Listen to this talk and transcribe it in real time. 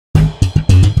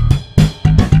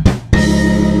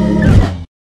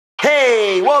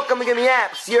Hey, welcome to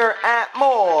GiveMeApps. You're at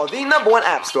More, the #1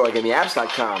 app store,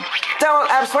 GiveMeApps.com. Download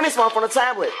apps for any smartphone or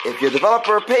tablet. If you're a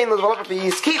developer, pay no developer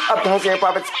fees, keep up to 100%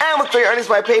 profits, and withdraw your earnings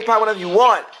by PayPal whenever you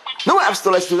want. No app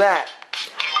store lets you do that.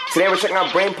 Today we're checking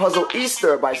out Brain Puzzle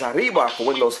Easter by Zariba for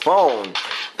Windows Phone.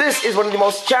 This is one of the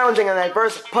most challenging and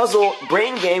diverse puzzle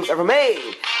brain games ever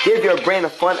made. Give your brain a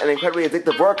fun and incredibly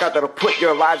addictive workout that'll put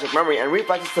your logic, memory, and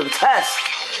reflexes to the test.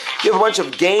 You have a bunch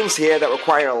of games here that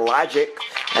require logic,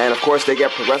 and of course they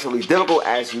get progressively difficult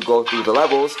as you go through the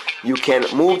levels. You can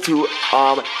move to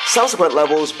subsequent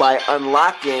levels by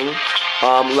unlocking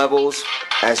levels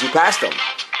as you pass them.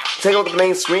 Take a look at the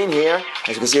main screen here.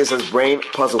 As you can see, it says Brain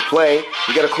Puzzle Play.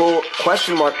 You get a cool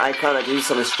question mark icon that gives you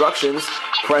some instructions.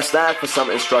 Press that for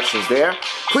some instructions there.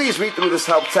 Please read through this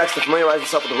help text to familiarize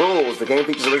yourself with the rules. The game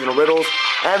features original riddles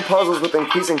and puzzles with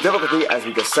increasing difficulty as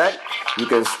we get set. You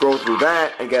can scroll through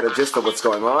that and get a gist of what's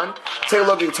going on. Take a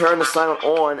look. You turn the sign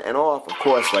on and off, of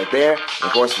course, right there. And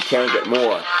of course, you can get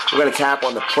more. We're going to tap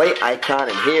on the play icon,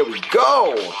 and here we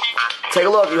go. Take a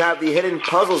look. You have the hidden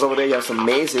puzzles over there. You have some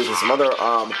mazes and some other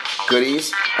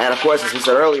goodies. And of course, as we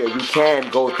said earlier, you can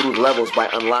go through the levels by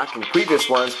unlocking previous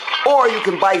ones, or you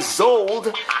can buy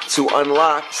Zold to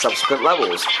unlock subsequent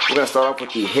levels. We're going to start off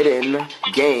with the hidden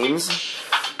games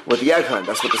with the egg hunt.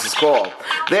 That's what this is called.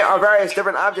 There are various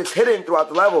different objects hidden throughout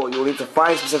the level. You will need to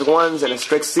find specific ones in a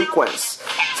strict sequence.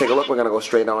 Take a look. We're going to go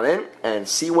straight on in and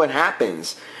see what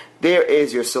happens. There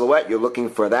is your silhouette. You're looking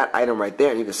for that item right there,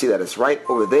 and you can see that it's right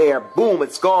over there. Boom,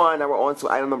 it's gone. Now we're on to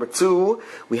item number 2.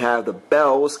 We have the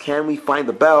bells. Can we find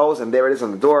the bells? And there it is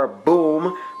on the door.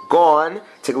 Boom, gone.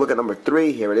 Take a look at number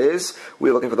 3. Here it is.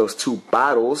 We're looking for those 2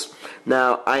 bottles.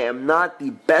 Now, I am not the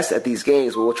best at these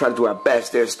games, but we'll try to do our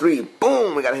best. There's 3.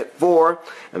 Boom, we got to hit 4,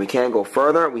 and we can go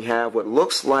further. We have what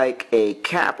looks like a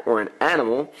cap or an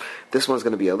animal. This one's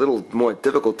going to be a little more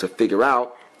difficult to figure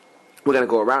out. We're going to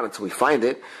go around until we find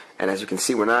it. And as you can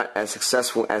see, we're not as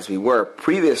successful as we were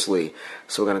previously.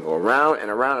 So we're going to go around and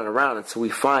around and around until we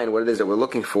find what it is that we're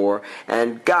looking for.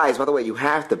 And guys, by the way, you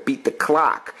have to beat the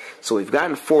clock. So we've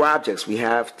gotten 4 objects. We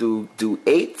have to do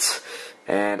 8.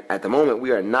 And at the moment,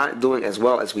 we are not doing as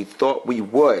well as we thought we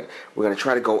would. We're going to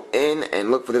try to go in and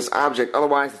look for this object.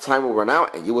 Otherwise, the time will run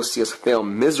out, and you will see us fail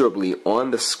miserably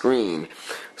on the screen.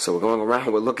 So we're going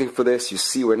around, we're looking for this. You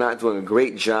see we're not doing a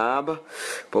great job,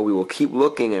 but we will keep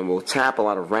looking, and we'll tap a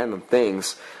lot of random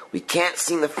things. We can't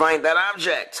seem to find that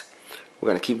object. We're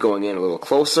going to keep going in a little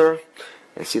closer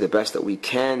and see the best that we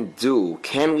can do.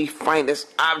 Can we find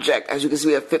this object? As you can see,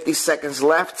 we have 50 seconds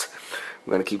left.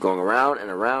 We're going to keep going around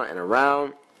and around and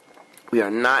around. We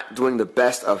are not doing the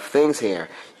best of things here.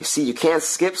 You see, you can't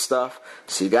skip stuff,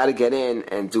 so you got to get in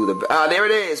and do the... there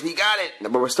it is. We got it.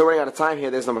 But we're still running out of time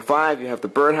here. There's number 5. You have the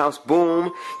birdhouse.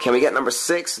 Boom. Can we get number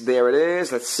 6? There it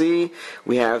is. Let's see.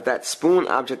 We have that spoon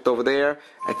object over there.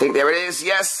 I think there it is.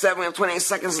 Yes, 7. We have 28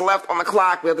 seconds left on the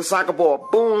clock. We have the soccer ball.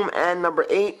 Boom. And number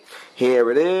 8. Here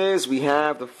it is. We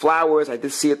have the flowers. I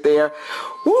did see it there.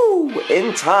 Woo!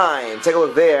 In time. Take a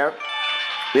look there.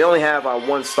 We only have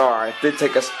 1 star. It did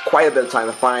take us quite a bit of time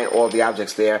to find all the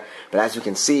objects there. But as you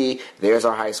can see, there's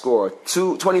our high score,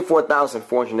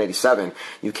 24,487.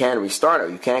 You can restart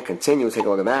it. You can continue. Take a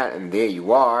look at that. And there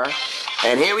you are.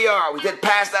 And here we are. We did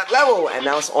pass that level. And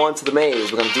now it's on to the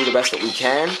maze. We're going to do the best that we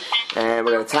can. And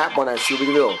we're going to tap on that and see what we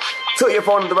can do. Tilt your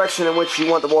phone in the direction in which you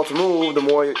want the ball to move. The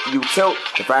more you tilt,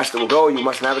 the faster it will go. You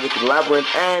must navigate through the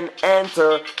labyrinth and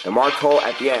enter the marked hole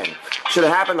at the end. Should it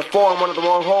happen to fall in one of the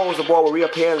wrong holes, the ball will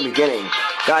reappear in the beginning.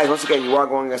 Guys, once again, you are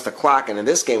going against the clock, and in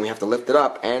this game, we have to lift it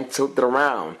up and tilt it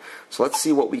around. So let's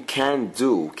see what we can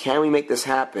do. Can we make this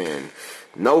happen?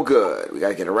 No good. We got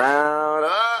to get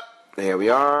around. There we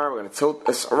are. We're going to tilt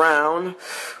this around.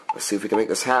 Let's see if we can make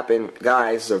this happen.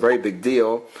 Guys, this is a very big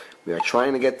deal. We are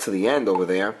trying to get to the end over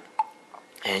there,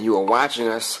 and you are watching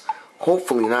us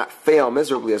hopefully not fail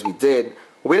miserably as we did.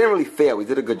 Well, we didn't really fail. We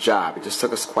did a good job. It just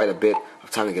took us quite a bit of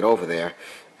time to get over there.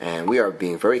 And we are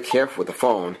being very careful with the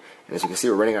phone. And as you can see,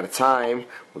 we're running out of time.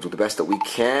 We'll do the best that we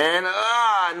can.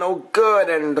 No good.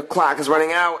 And the clock is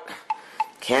running out.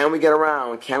 Can we get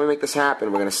around? Can we make this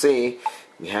happen? We're going to see.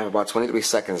 We have about 23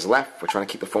 seconds left. We're trying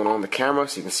to keep the phone on the camera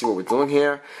so you can see what we're doing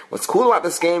here. What's cool about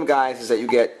this game, guys, is that you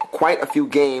get quite a few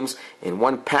games in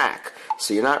one pack.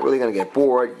 So you're not really going to get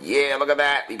bored. Yeah, look at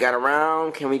that. We got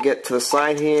around. Can we get to the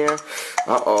side here?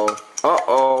 Uh-oh.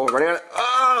 Uh-oh. Running out of...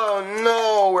 Oh,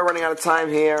 no. We're running out of time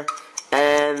here.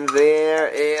 And there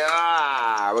is...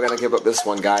 we're going to give up this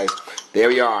one, guys. There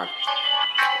we are.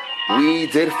 We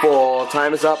did fall.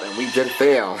 Time is up, and we did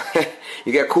fail.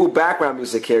 You get cool background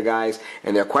music here, guys,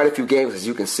 and there are quite a few games, as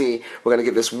you can see. We're going to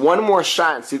give this one more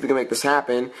shot and see if we can make this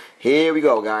happen. Here we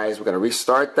go, guys. We're going to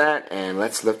restart that, and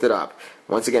let's lift it up.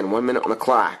 Once again, 1 minute on the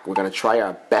clock. We're going to try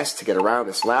our best to get around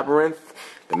this labyrinth,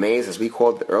 the maze, as we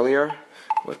called it earlier.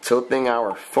 We're tilting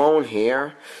our phone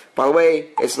here. By the way,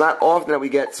 it's not often that we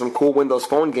get some cool Windows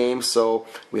Phone games, so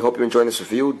we hope you're enjoying this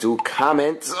review. Do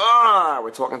comment.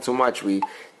 We're talking too much. We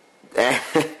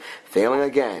failing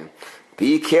again.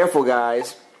 Be careful,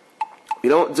 guys. We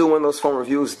don't do Windows Phone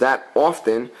reviews that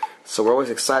often, so we're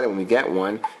always excited when we get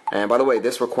one. And by the way,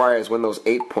 this requires Windows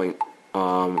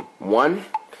 8.1.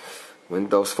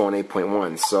 Windows Phone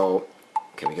 8.1. So,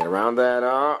 can we get around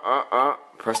that?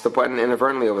 Press the button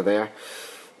inadvertently over there,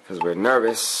 because we're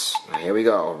nervous. Here we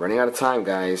go. Running out of time,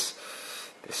 guys.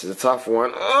 This is a tough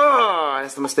one.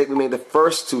 That's the mistake we made the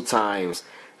first 2 times.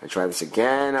 I try this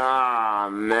again.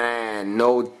 Man,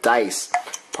 no dice.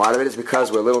 Part of it is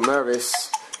because we're a little nervous.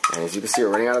 And as you can see, we're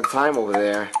running out of time over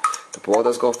there. The ball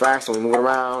does go fast when we move it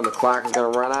around. The clock is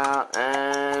going to run out.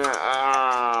 And,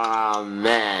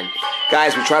 man.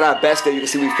 Guys, we tried our best there. You can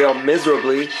see we failed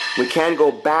miserably. We can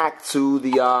go back to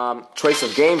the choice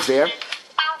of games there.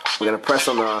 We're going to press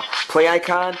on the play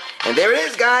icon. And there it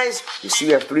is, guys. You see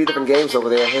we have 3 different games over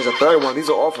there. Here's a third one. These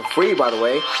are all for free, by the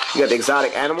way. You got the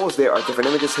exotic animals. There are different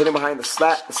images hidden behind the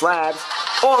slabs.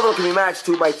 All of them can be matched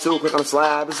 2 by 2. Click on the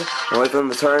slabs and wait for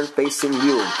them to turn facing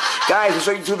you. Guys, we'll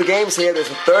show you 2 of the games here. There's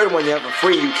a third one you have for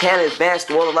free. You can advance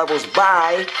to all the levels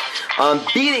by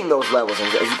beating those levels.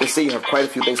 And as you can see, you have quite a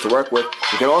few things to work with.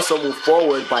 You can also move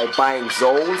forward by buying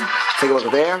Zold. Take a look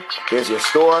at there. Here's your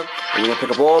store. And you can pick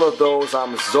up all of those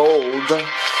Zold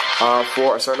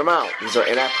for a certain amount. These are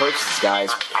in-app purchases,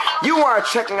 guys. You are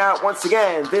checking out, once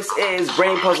again, this is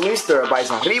Brain Puzzle Easter by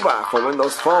Zahriba for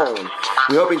Windows Phone.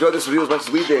 We hope you enjoyed this review as much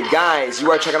as we did. Guys, you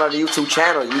are checking out the YouTube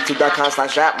channel,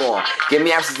 youtube.com/appmore.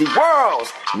 GiveMeApps is the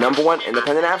world's #1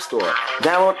 independent app store.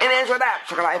 Download an Android app.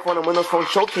 Check out iPhone and Windows Phone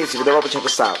showcase if you're developer. Check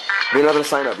us out. You're not going to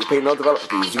sign up. You pay no developer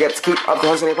fees. You get to keep up to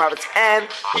 100% profits and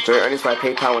enjoy your earnings by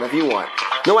PayPal whenever you want.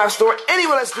 No app store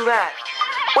anywhere. Let's do that.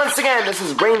 Once again, this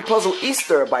is Brain Puzzle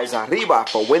Easter by Zahriba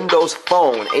for Windows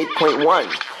Phone 8.1.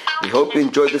 We hope you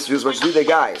enjoyed this video as much as we did,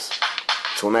 guys.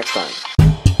 Until next time.